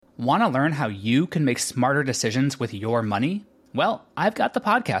Want to learn how you can make smarter decisions with your money? Well, I've got the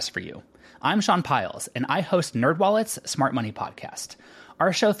podcast for you. I'm Sean Piles, and I host NerdWallet's Smart Money Podcast.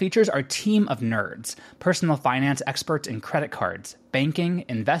 Our show features our team of nerds, personal finance experts in credit cards, banking,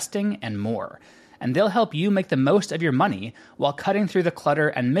 investing, and more. And they'll help you make the most of your money while cutting through the clutter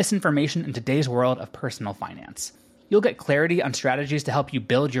and misinformation in today's world of personal finance. You'll get clarity on strategies to help you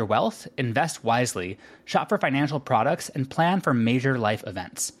build your wealth, invest wisely, shop for financial products, and plan for major life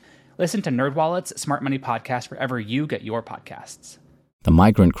events. Listen to NerdWallet's Smart Money Podcast wherever you get your podcasts. The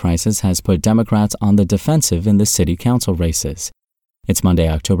migrant crisis has put Democrats on the defensive in the city council races. It's Monday,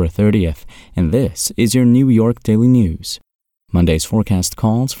 October 30th, and this is your New York Daily News. Monday's forecast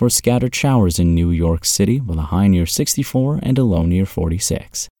calls for scattered showers in New York City with a high near 64 and a low near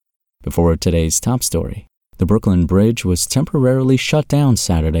 46. Before today's top story, the Brooklyn Bridge was temporarily shut down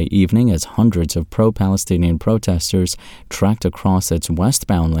Saturday evening as hundreds of pro-Palestinian protesters trekked across its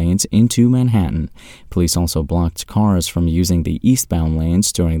westbound lanes into Manhattan. Police also blocked cars from using the eastbound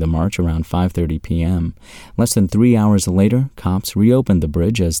lanes during the march around 5:30 p.m. Less than 3 hours later, cops reopened the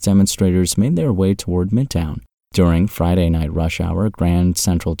bridge as demonstrators made their way toward Midtown. During Friday night rush hour, Grand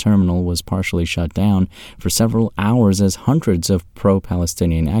Central Terminal was partially shut down for several hours as hundreds of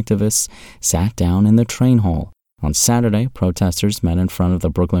pro-Palestinian activists sat down in the train hall. On Saturday, protesters met in front of the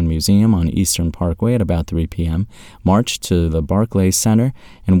Brooklyn Museum on Eastern Parkway at about 3 p.m., marched to the Barclays Center,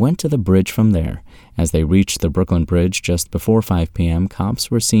 and went to the bridge from there. As they reached the Brooklyn Bridge just before 5 p.m., cops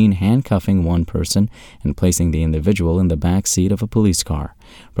were seen handcuffing one person and placing the individual in the back seat of a police car.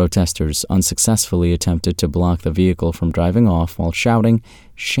 Protesters unsuccessfully attempted to block the vehicle from driving off while shouting,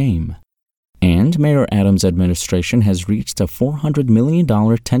 "Shame." And Mayor Adams' administration has reached a $400 million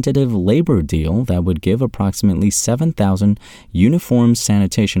tentative labor deal that would give approximately 7,000 uniformed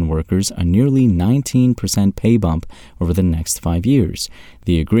sanitation workers a nearly 19% pay bump over the next 5 years.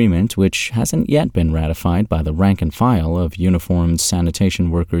 The agreement, which hasn't yet been ratified by the rank and file of Uniformed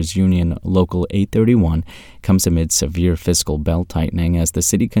Sanitation Workers Union Local 831, comes amid severe fiscal belt-tightening as the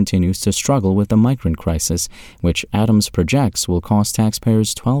city continues to struggle with the migrant crisis, which Adams projects will cost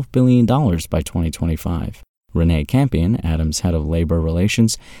taxpayers $12 billion by 2025. Renee Campion, Adams' head of labor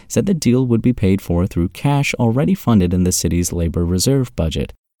relations, said the deal would be paid for through cash already funded in the city's labor reserve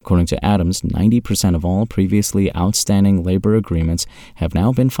budget. According to Adams, 90% of all previously outstanding labor agreements have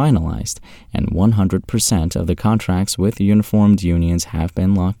now been finalized, and 100% of the contracts with uniformed unions have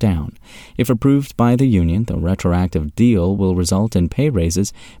been locked down. If approved by the union, the retroactive deal will result in pay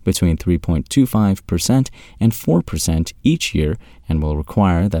raises between 3.25% and 4% each year and will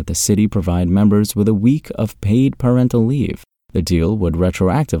require that the city provide members with a week of paid parental leave. The deal would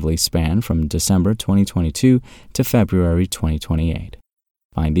retroactively span from December 2022 to February 2028.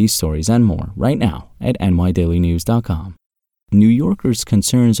 Find these stories and more right now at nydailynews.com. New Yorkers'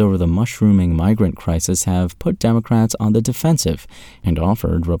 concerns over the mushrooming migrant crisis have put Democrats on the defensive and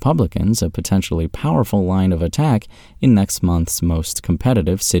offered Republicans a potentially powerful line of attack in next month's most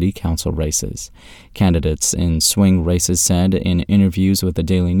competitive city council races. Candidates in swing races said in interviews with the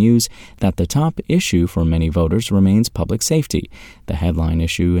Daily News that the top issue for many voters remains public safety, the headline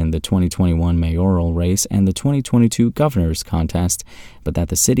issue in the 2021 mayoral race and the 2022 governor's contest, but that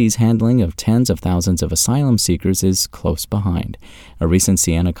the city's handling of tens of thousands of asylum seekers is close behind. A recent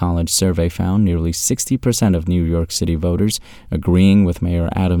Siena College survey found nearly 60% of New York City voters agreeing with Mayor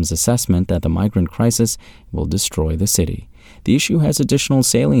Adams' assessment that the migrant crisis will destroy the city. The issue has additional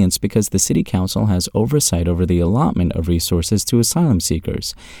salience because the City Council has oversight over the allotment of resources to asylum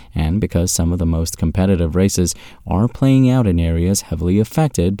seekers, and because some of the most competitive races are playing out in areas heavily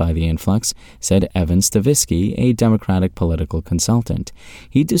affected by the influx, said Evan Stavisky, a Democratic political consultant.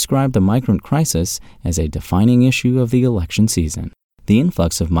 He described the migrant crisis as a defining issue of the election season. The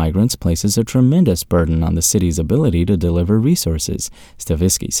influx of migrants places a tremendous burden on the city's ability to deliver resources,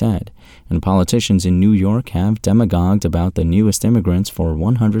 Stavisky said, and politicians in New York have demagogued about the newest immigrants for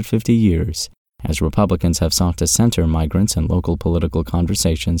 150 years. As Republicans have sought to center migrants in local political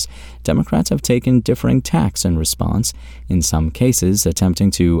conversations, Democrats have taken differing tacks in response, in some cases attempting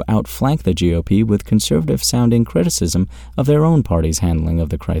to outflank the GOP with conservative-sounding criticism of their own party's handling of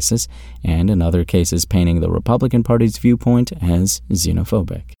the crisis, and in other cases painting the Republican Party's viewpoint as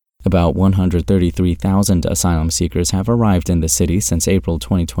xenophobic. About 133,000 asylum seekers have arrived in the city since April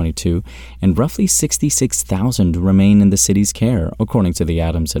 2022, and roughly 66,000 remain in the city's care, according to the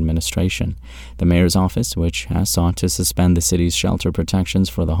Adams administration. The mayor's office, which has sought to suspend the city's shelter protections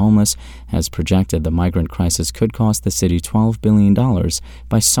for the homeless, has projected the migrant crisis could cost the city $12 billion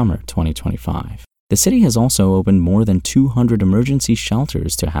by summer 2025. The city has also opened more than 200 emergency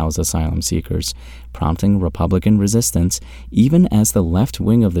shelters to house asylum seekers, prompting Republican resistance, even as the left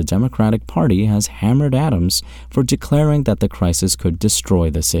wing of the Democratic Party has hammered Adams for declaring that the crisis could destroy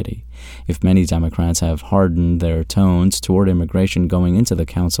the city. If many Democrats have hardened their tones toward immigration going into the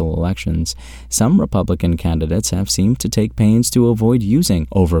council elections, some Republican candidates have seemed to take pains to avoid using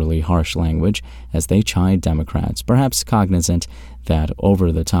overly harsh language as they chide Democrats, perhaps cognizant that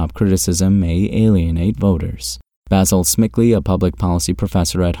over-the-top criticism may alienate voters. Basil Smickley, a public policy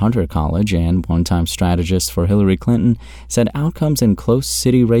professor at Hunter College and one-time strategist for Hillary Clinton, said outcomes in close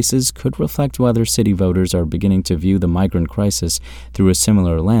city races could reflect whether city voters are beginning to view the migrant crisis through a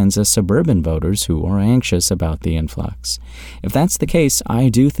similar lens as suburban voters who are anxious about the influx. If that's the case, I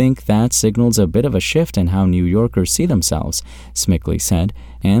do think that signals a bit of a shift in how New Yorkers see themselves, Smickley said,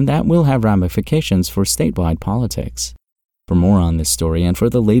 and that will have ramifications for statewide politics. For more on this story and for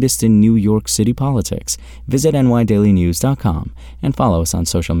the latest in New York City politics, visit nydailynews.com and follow us on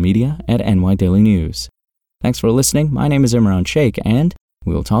social media at nydailynews. Thanks for listening. My name is Imran Sheikh, and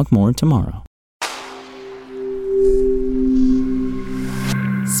we'll talk more tomorrow.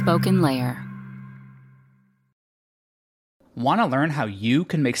 Spoken Layer. Want to learn how you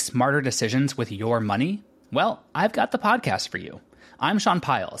can make smarter decisions with your money? Well, I've got the podcast for you. I'm Sean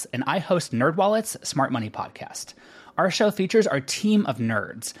Piles, and I host NerdWallet's Smart Money Podcast. Our show features our team of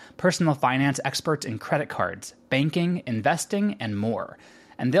nerds, personal finance experts in credit cards, banking, investing, and more.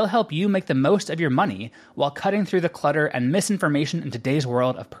 And they'll help you make the most of your money while cutting through the clutter and misinformation in today's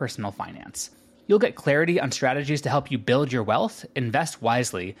world of personal finance. You'll get clarity on strategies to help you build your wealth, invest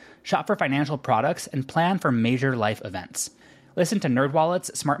wisely, shop for financial products, and plan for major life events. Listen to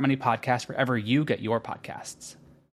NerdWallet's Smart Money Podcast wherever you get your podcasts.